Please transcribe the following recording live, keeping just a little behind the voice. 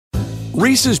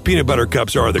Reese's peanut butter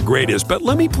cups are the greatest, but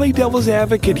let me play devil's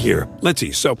advocate here. Let's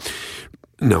see. So,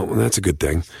 no, that's a good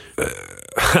thing.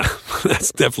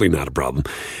 That's definitely not a problem.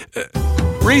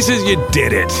 Reese's, you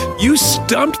did it. You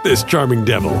stumped this charming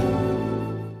devil.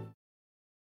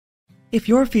 If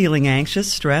you're feeling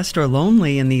anxious, stressed, or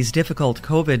lonely in these difficult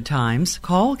COVID times,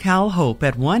 call Cal Hope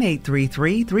at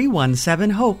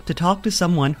 1-833-317-HOPE to talk to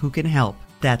someone who can help.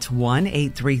 That's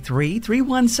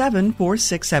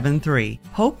 1-833-317-4673.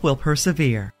 Hope will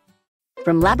persevere.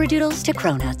 From Labradoodles to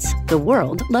Cronuts, the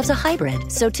world loves a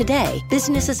hybrid. So today,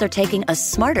 businesses are taking a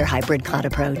smarter hybrid cloud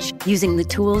approach using the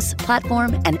tools,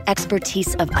 platform, and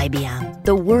expertise of IBM.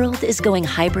 The world is going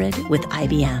hybrid with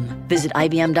IBM. Visit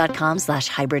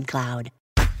ibm.com/hybridcloud.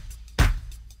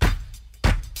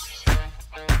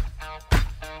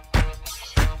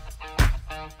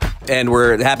 And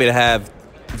we're happy to have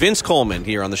Vince Coleman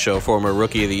here on the show, former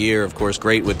Rookie of the Year, of course,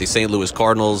 great with the St. Louis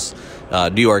Cardinals,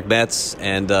 New York Mets.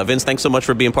 And Vince, thanks so much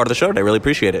for being part of the show today. I really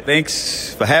appreciate it.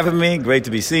 Thanks for having me. Great to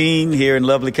be seen here in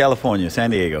lovely California,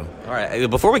 San Diego. All right.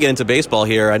 Before we get into baseball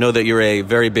here, I know that you're a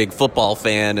very big football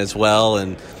fan as well,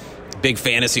 and big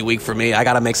fantasy week for me. I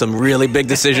got to make some really big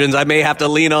decisions. I may have to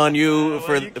lean on you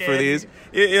for these.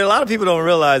 A lot of people don't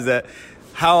realize that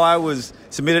how I was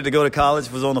submitted to go to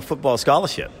college was on a football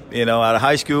scholarship. You know, out of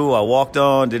high school, I walked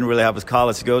on, didn't really have a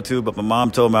college to go to, but my mom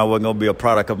told me I wasn't going to be a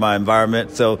product of my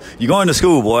environment. So, you're going to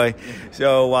school, boy.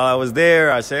 So, while I was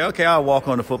there, I said, okay, I'll walk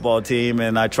on the football team.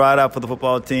 And I tried out for the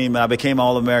football team, and I became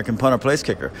All-American punter place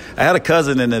kicker. I had a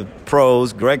cousin in the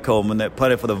pros, Greg Coleman, that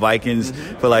punted for the Vikings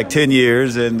for like 10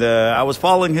 years, and I was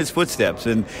following his footsteps.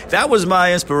 And that was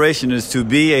my inspiration, is to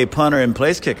be a punter and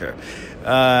place kicker.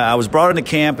 I was brought into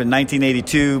camp in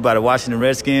 1982 by the Washington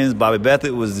Redskins. Bobby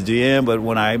Beathard was the GM, but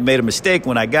when I made a mistake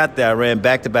when I got there, I ran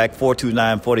back-to-back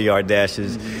 4.29 40-yard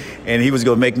dashes, and he was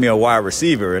going to make me a wide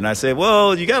receiver. And I said,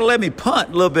 well, you got to let me punt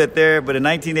a little bit there. But in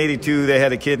 1982, they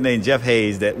had a kid named Jeff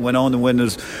Hayes that went on to win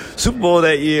the Super Bowl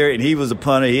that year, and he was a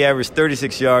punter. He averaged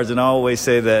 36 yards, and I always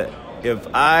say that if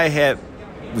I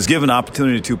was given an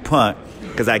opportunity to punt,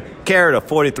 because I carried a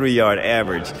 43-yard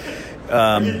average,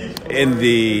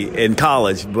 in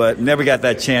college, but never got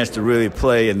that chance to really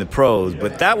play in the pros.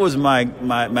 But that was my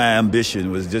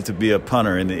ambition, was just to be a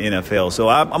punter in the NFL. So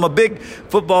I'm a big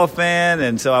football fan,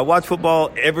 and so I watch football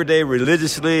every day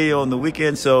religiously on the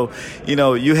weekend. So, you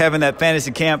know, you having that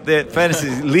fantasy camp there, fantasy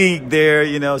league there,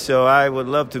 you know, so I would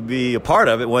love to be a part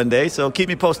of it one day. So keep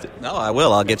me posted. No, I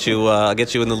will. I'll get you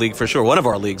in the league for sure. One of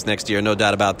our leagues next year, no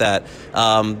doubt about that.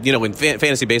 You know, when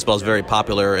fantasy baseball is very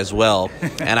popular as well.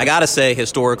 And I got to say,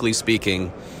 historically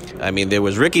speaking, I mean, there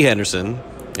was Rickey Henderson,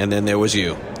 and then there was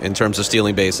you in terms of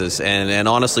stealing bases. And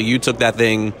honestly, you took that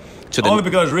thing to the... Only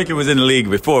because Rickey was in the league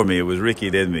before me. It was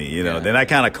Rickey, then me, you know. Yeah. Then I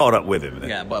kind of caught up with him.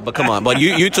 Yeah, but come on. But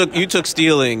you took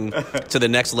stealing to the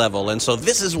next level. And so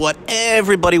this is what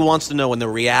everybody wants to know in the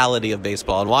reality of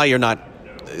baseball. And why you're not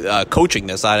coaching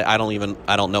this, I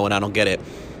don't know, and I don't get it.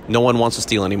 No one wants to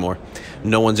steal anymore.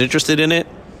 No one's interested in it.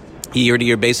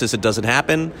 Year-to-year basis, it doesn't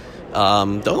happen.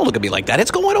 Don't look at me like that.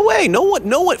 It's going away. No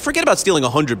one. Forget about stealing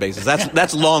 100 bases.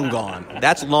 That's long gone.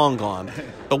 That's long gone.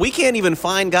 But we can't even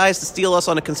find guys to steal us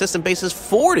on a consistent basis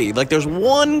 40. Like, there's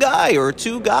one guy or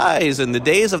two guys, and the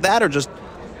days of that are just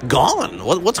gone.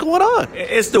 What's going on?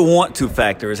 It's the want to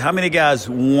factor. It's how many guys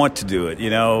want to do it.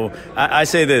 You know, I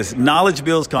say this: knowledge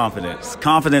builds confidence.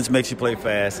 Confidence makes you play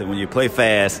fast, and when you play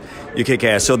fast, you kick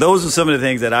ass. So those are some of the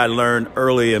things that I learned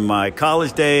early in my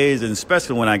college days, and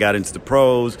especially when I got into the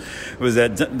pros. Was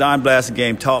that Don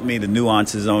Blasingame taught me the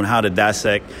nuances on how to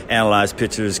dissect, analyze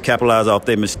pitchers, capitalize off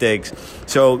their mistakes.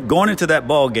 So going into that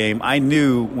ball game, I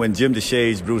knew when Jim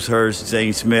DeShays, Bruce Hurst,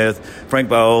 Zane Smith, Frank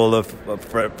Viola,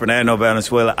 Fernando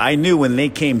Valenzuela, I knew when they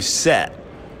came set,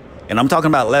 and I'm talking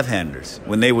about left-handers,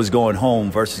 when they was going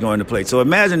home versus going to plate. So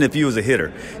imagine if you was a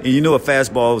hitter and you knew a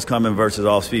fastball was coming versus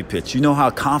off-speed pitch. You know how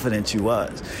confident you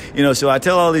was. You know, so I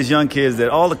tell all these young kids that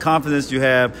all the confidence you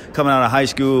have coming out of high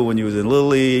school when you was in Little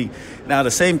League, now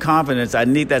the same confidence, I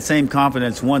need that same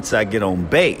confidence once I get on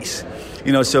base.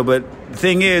 You know, so, but the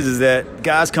thing is that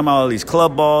guys come out of these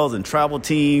club balls and travel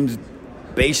teams.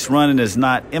 Base running is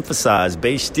not emphasized.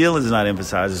 Base stealing is not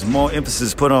emphasized. There's more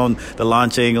emphasis put on the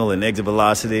launch angle and exit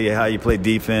velocity, how you play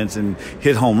defense and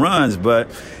hit home runs. But,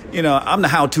 you know, I'm the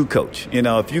how-to coach. You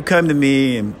know, if you come to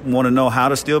me and want to know how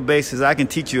to steal bases, I can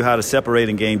teach you how to separate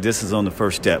and gain distance on the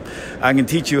first step. I can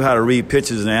teach you how to read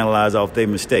pitches and analyze off their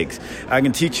mistakes. I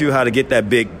can teach you how to get that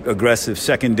big, aggressive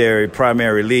secondary,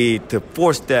 primary lead to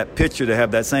force that pitcher to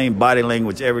have that same body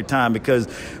language every time. Because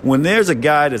when there's a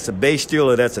guy that's a base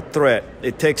stealer that's a threat,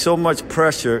 it takes so much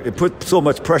pressure. It puts so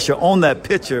much pressure on that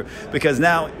pitcher because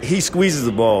now he squeezes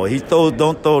the ball. He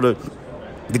don't throw the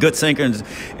the good sinkers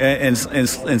and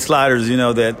sliders,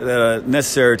 that are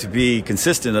necessary to be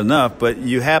consistent enough. But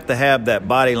you have to have that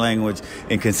body language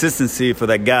and consistency for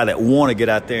that guy that want to get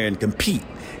out there and compete.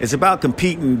 It's about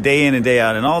competing day in and day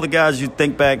out. And all the guys you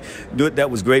think back, that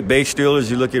was great base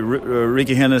stealers. You look at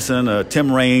Ricky Henderson,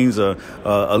 Tim Raines,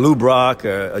 Lou Brock,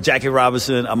 Jackie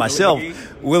Robinson, myself,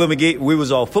 Willie McGee. We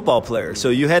was all football players. So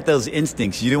you had those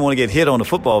instincts. You didn't want to get hit on the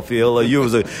football field. Or you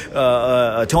was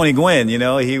a Tony Gwynn,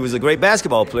 he was a great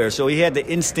basketball player. So he had the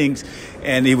instincts,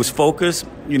 and he was focused.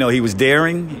 He was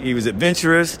daring. He was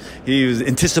adventurous. He was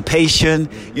anticipation.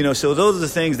 So those are the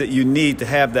things that you need to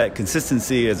have that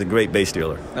consistency as a great base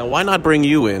stealer. Now, why not bring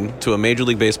you in to a Major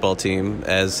League Baseball team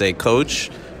as a coach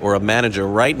or a manager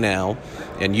right now,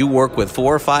 and you work with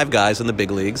 4 or 5 guys in the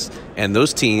big leagues, and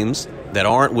those teams that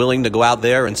aren't willing to go out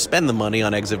there and spend the money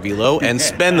on exit velo and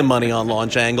spend the money on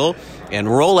launch angle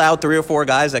and roll out 3 or 4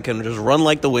 guys that can just run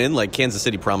like the wind, like Kansas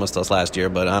City promised us last year,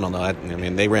 but I don't know.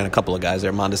 They ran a couple of guys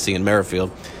there, Mondesi and Merrifield.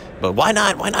 But why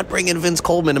not bring in Vince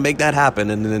Coleman to make that happen?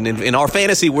 And in our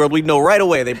fantasy world, we know right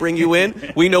away. They bring you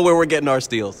in, we know where we're getting our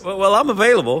steals. Well, I'm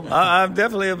available. I'm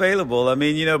definitely available.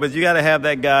 But you got to have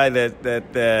that guy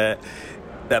that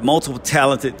multiple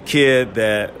talented kid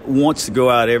that wants to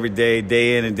go out every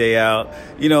day in and day out.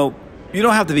 You don't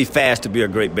have to be fast to be a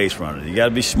great base runner. You got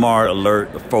to be smart,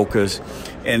 alert, focused,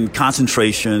 and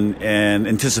concentration and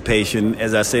anticipation.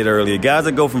 As I said earlier, guys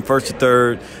that go from first to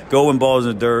third, go when balls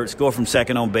in the dirt, score from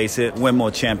second on base hit, win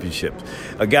more championships.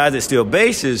 A guy that steals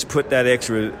bases put that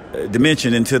extra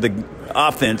dimension into the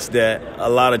offense that a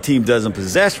lot of teams doesn't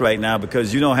possess right now,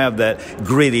 because you don't have that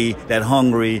gritty, that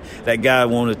hungry, that guy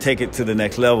want to take it to the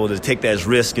next level, to take that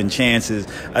risk and chances.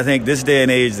 I think this day and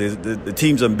age, the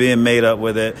teams are being made up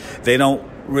with it. They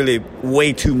don't really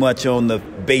weigh too much on the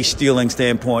base stealing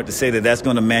standpoint to say that that's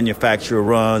going to manufacture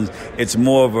runs. It's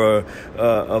more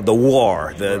of the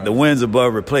war, the wins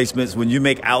above replacements. When you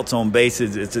make outs on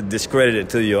bases, it's a discredit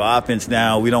to your offense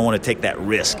now. We don't want to take that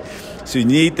risk. So you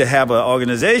need to have an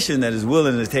organization that is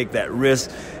willing to take that risk,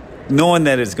 knowing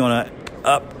that it's going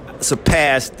to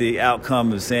surpass the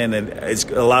outcome of saying that it's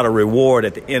a lot of reward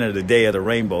at the end of the day of the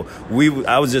rainbow.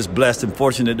 I was just blessed and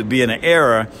fortunate to be in an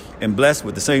era and blessed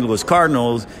with the St. Louis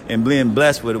Cardinals and being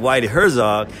blessed with Whitey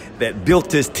Herzog that built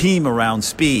this team around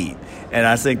speed. And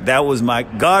I think that was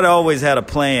God always had a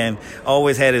plan,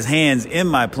 always had his hands in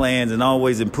my plans, and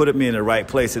always put me in the right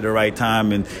place at the right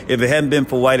time. And if it hadn't been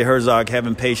for Whitey Herzog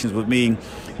having patience with me,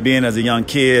 being as a young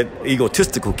kid,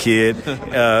 egotistical kid,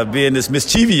 being this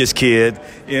mischievous kid,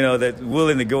 that's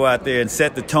willing to go out there and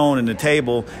set the tone and the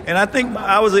table. And I think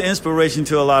I was an inspiration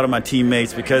to a lot of my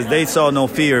teammates because they saw no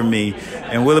fear in me.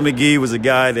 And Willie McGee was a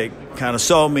guy that kind of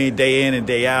saw me day in and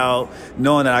day out,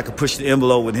 knowing that I could push the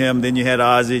envelope with him. Then you had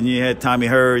Ozzie, and you had Tommy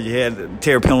Hurd, you had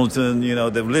Terry Pendleton,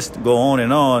 the list go on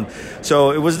and on.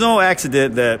 So it was no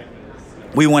accident that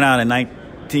we went out in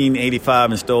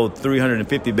 1985 and stole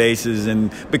 350 bases,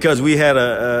 and because we had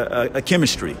a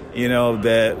chemistry,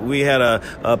 that we had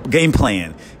a game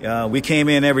plan. We came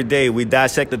in every day. We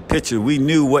dissected the pitcher. We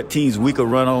knew what teams we could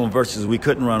run on versus we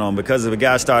couldn't run on, because if a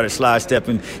guy started slide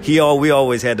stepping, we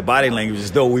always had the body language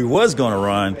as though we was going to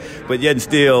run, but yet and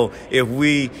still, if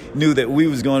we knew that we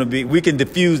was going to be, we can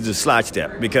diffuse the slide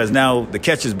step, because now the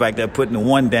catcher's back there putting the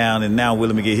one down, and now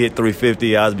Willie McGee hit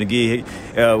 350.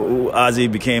 Ozzie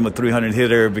became a 300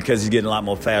 hitter because he's getting a lot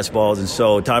more fastballs, and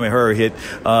so Tommy Hurd hit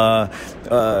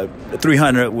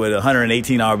 300 with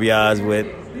 118 RBIs with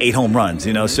 8 home runs.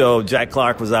 So Jack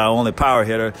Clark was our only power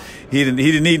hitter. He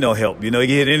didn't need no help. He could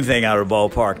hit anything out of the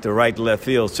ballpark to right to left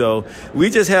field. So we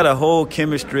just had a whole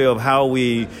chemistry of how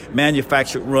we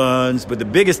manufactured runs. But the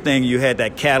biggest thing, you had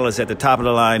that catalyst at the top of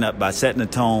the lineup by setting the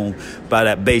tone by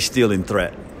that base stealing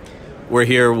threat. We're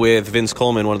here with Vince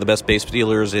Coleman, one of the best base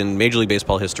stealers in Major League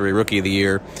Baseball history, Rookie of the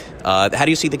Year. How do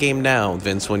you see the game now,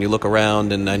 Vince, when you look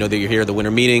around? And I know that you're here at the winter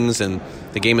meetings, and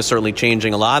the game is certainly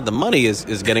changing a lot. The money is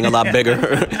getting a lot bigger,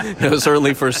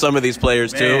 certainly for some of these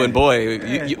players, too. Man. And,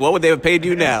 boy, what would they have paid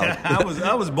you now?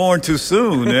 I was born too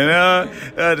soon.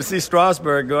 To see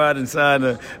Strasburg go out and sign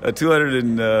a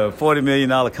 $240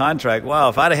 million contract, wow,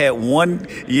 if I'd have had 1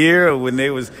 year when they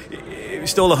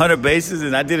stole 100 bases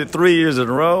and I did it 3 years in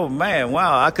a row, man,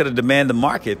 wow, I could have demanded the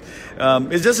market.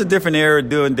 It's just a different era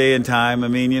doing day and time.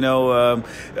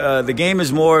 The game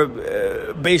is more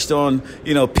based on,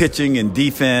 pitching and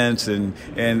defense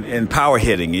and power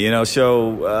hitting,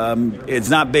 so it's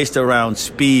not based around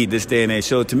speed this day and age.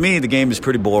 So to me, the game is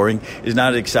pretty boring. It's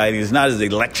not as exciting. It's not as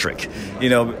electric.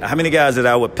 How many guys that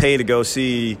I would pay to go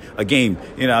see a game?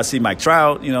 I see Mike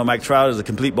Trout. Mike Trout is a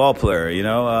complete ball player.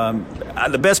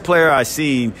 The best player I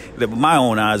seen that with my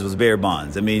own eyes was Barry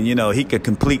Bonds. I mean, he could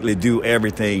completely do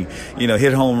everything,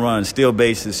 hit home runs, steal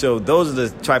bases. So those are the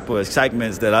type of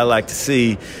excitements that I like to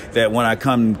see, that when I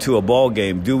come to a ball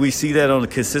game. Do we see that on a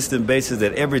consistent basis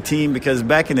that every team, because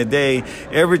back in the day,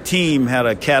 every team had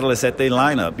a catalyst at their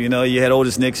lineup. You had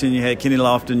Otis Nixon, you had Kenny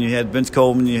Lofton, you had Vince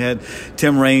Coleman, you had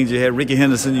Tim Raines, you had Ricky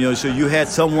Henderson, so you had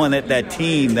someone at that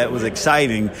team that was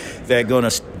exciting, that going to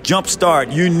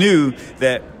jumpstart. You knew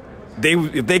that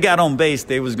if they got on base,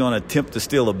 they was going to attempt to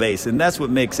steal a base, and that's what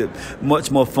makes it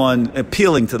much more fun,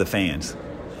 appealing to the fans.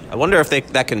 I wonder if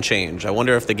that can change. I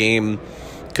wonder if the game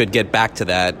could get back to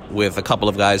that with a couple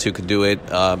of guys who could do it.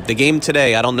 The game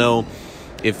today, I don't know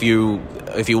if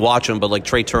you watch them, but like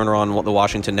Trey Turner on the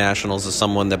Washington Nationals is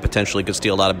someone that potentially could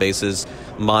steal a lot of bases.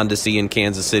 Mondesi in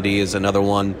Kansas City is another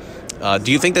one.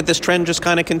 Do you think that this trend just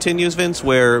kind of continues, Vince,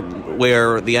 where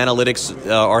the analytics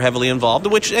are heavily involved?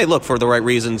 Which, hey, look, for the right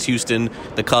reasons, Houston,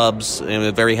 the Cubs,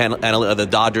 the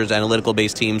Dodgers,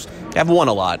 analytical-based teams have won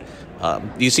a lot.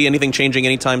 Do you see anything changing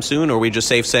anytime soon, or are we just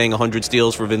safe saying 100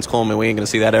 steals for Vince Coleman? We ain't going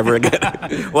to see that ever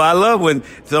again. Well, I love when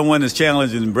someone is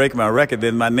challenged and break my record,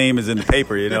 then my name is in the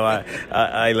paper.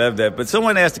 I love that. But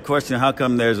someone asked the question, how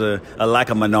come there's a lack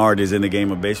of minorities in the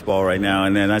game of baseball right now?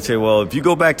 And then I say, well, if you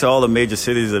go back to all the major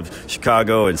cities of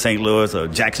Chicago and St. Louis or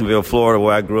Jacksonville, Florida,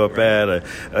 where I grew up at,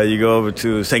 or you go over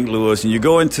to St. Louis and you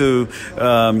go into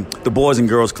the Boys and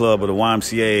Girls Club or the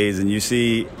YMCAs, and you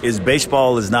see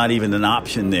baseball is not even an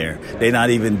option there. They're not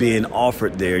even being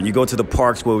offered there. And you go to the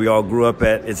parks where we all grew up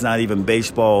at, it's not even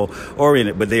baseball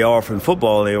oriented, but they are offering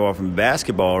football, they are offering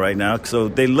basketball right now. So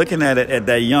they're looking at it at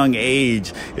that young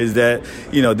age, is that,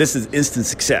 this is instant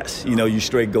success. You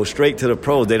go straight to the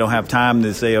pros. They don't have time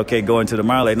to say, okay, go into the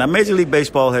minor league. Now, Major League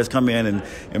Baseball has come in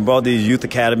and brought these youth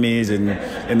academies,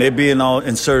 and they're being all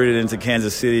inserted into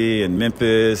Kansas City and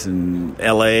Memphis and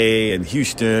LA and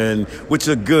Houston, which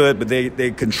are good, but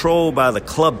they're controlled by the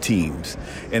club teams.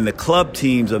 And the club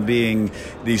teams are being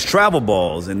these travel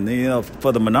balls, and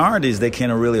for the minorities, they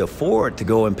can't really afford to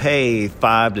go and pay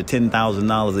 $5,000 to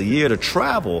 $10,000 a year to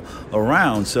travel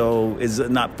around. So it's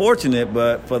not fortunate,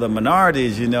 but for the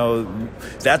minorities,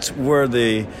 that's where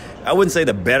I wouldn't say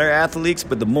the better athletes,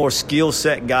 but the more skill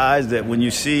set guys, that when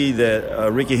you see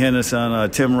that Ricky Henderson,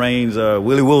 Tim Raines,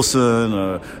 Willie Wilson,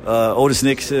 Otis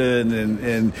Nixon,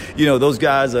 and those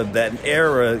guys of that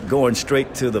era going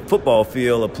straight to the football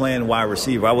field or playing wide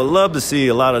receiver. I would love to see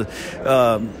a lot of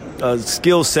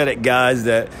skill-set guys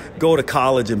that go to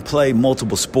college and play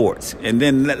multiple sports, and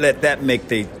then let that make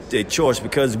their choice,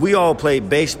 because we all played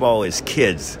baseball as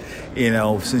kids,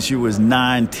 since you was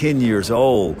 9, 10 years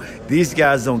old. These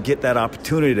guys don't get that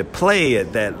opportunity to play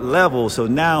at that level, so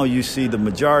now you see the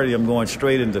majority of them going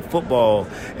straight into football,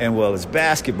 and it's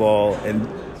basketball, and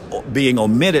being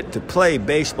omitted to play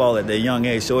baseball at their young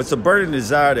age. So it's a burning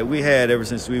desire that we had ever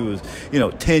since we was,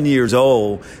 10 years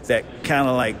old, that kind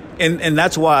of like, and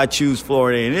that's why I choose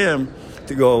Florida A&M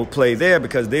to go play there,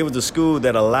 because they was a school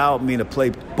that allowed me to play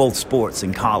both sports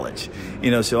in college.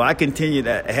 So I had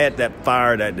that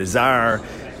fire, that desire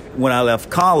when I left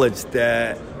college,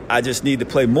 that I just need to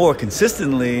play more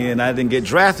consistently, and I didn't get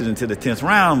drafted into the 10th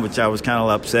round, which I was kind of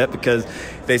upset, because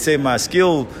they say my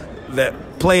skill, that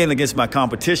playing against my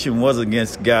competition was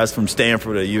against guys from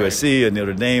Stanford or USC or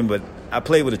Notre Dame, but I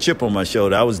played with a chip on my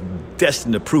shoulder. I was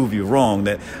destined to prove you wrong,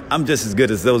 that I'm just as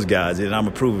good as those guys, and I'm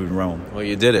going to prove you wrong. Well,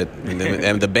 you did it.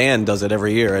 And the band does it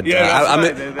every year.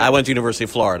 I went to University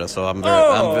of Florida, so I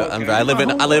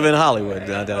live in Hollywood.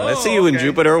 I see you in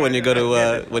Jupiter when you go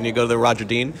to the Roger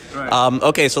Dean. Right.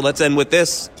 Okay, so let's end with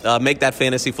this. Make that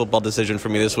fantasy football decision for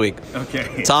me this week.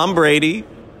 Okay. Tom Brady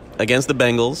against the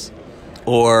Bengals,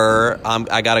 or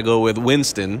I got to go with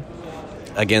Winston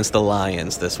against the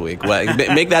Lions this week.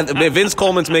 Make that. Vince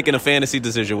Coleman's making a fantasy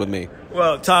decision with me.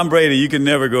 Well, Tom Brady, you can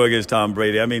never go against Tom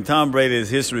Brady. I mean, Tom Brady's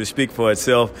history speaks for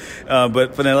itself.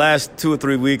 But for the last 2 or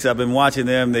 3 weeks, I've been watching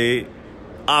them. The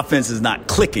offense is not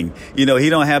clicking. He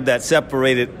don't have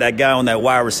that guy on that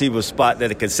wide receiver spot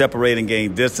that can separate and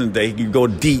gain distance, that he can go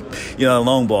deep,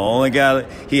 long ball. Only guy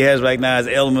he has right now is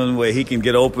Edelman, where he can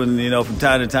get open, from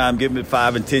time to time, give him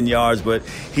 5 and 10 yards. But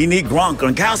he need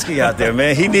Gronkowski out there,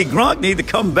 man. Gronk need to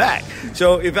come back.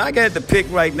 So if I got to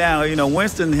pick right now,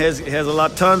 Winston has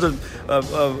tons of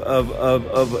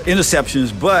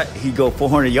interceptions, but he go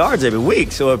 400 yards every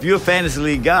week. So if you're a fantasy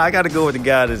league guy, I got to go with the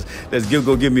guy that's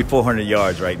go give me 400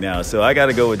 yards right now. So I got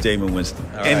to go with Jameis Winston.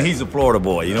 All and right. He's a Florida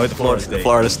boy, at the Florida State.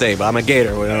 Florida State, but I'm a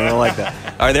Gator. I don't like that.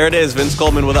 All right, there it is. Vince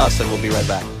Coleman with us, and we'll be right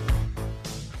back.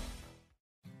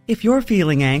 If you're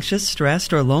feeling anxious,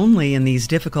 stressed, or lonely in these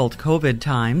difficult COVID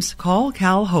times, call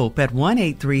Cal Hope at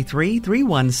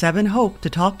 1-833-317-HOPE to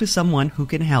talk to someone who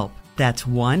can help. That's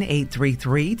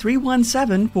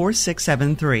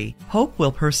 1-833-317-4673. Hope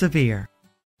will persevere.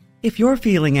 If you're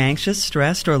feeling anxious,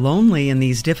 stressed, or lonely in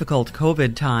these difficult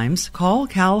COVID times, call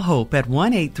Cal Hope at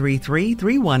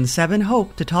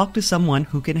 1-833-317-HOPE to talk to someone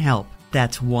who can help.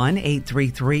 That's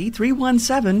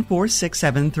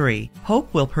 1-833-317-4673.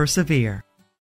 Hope will persevere.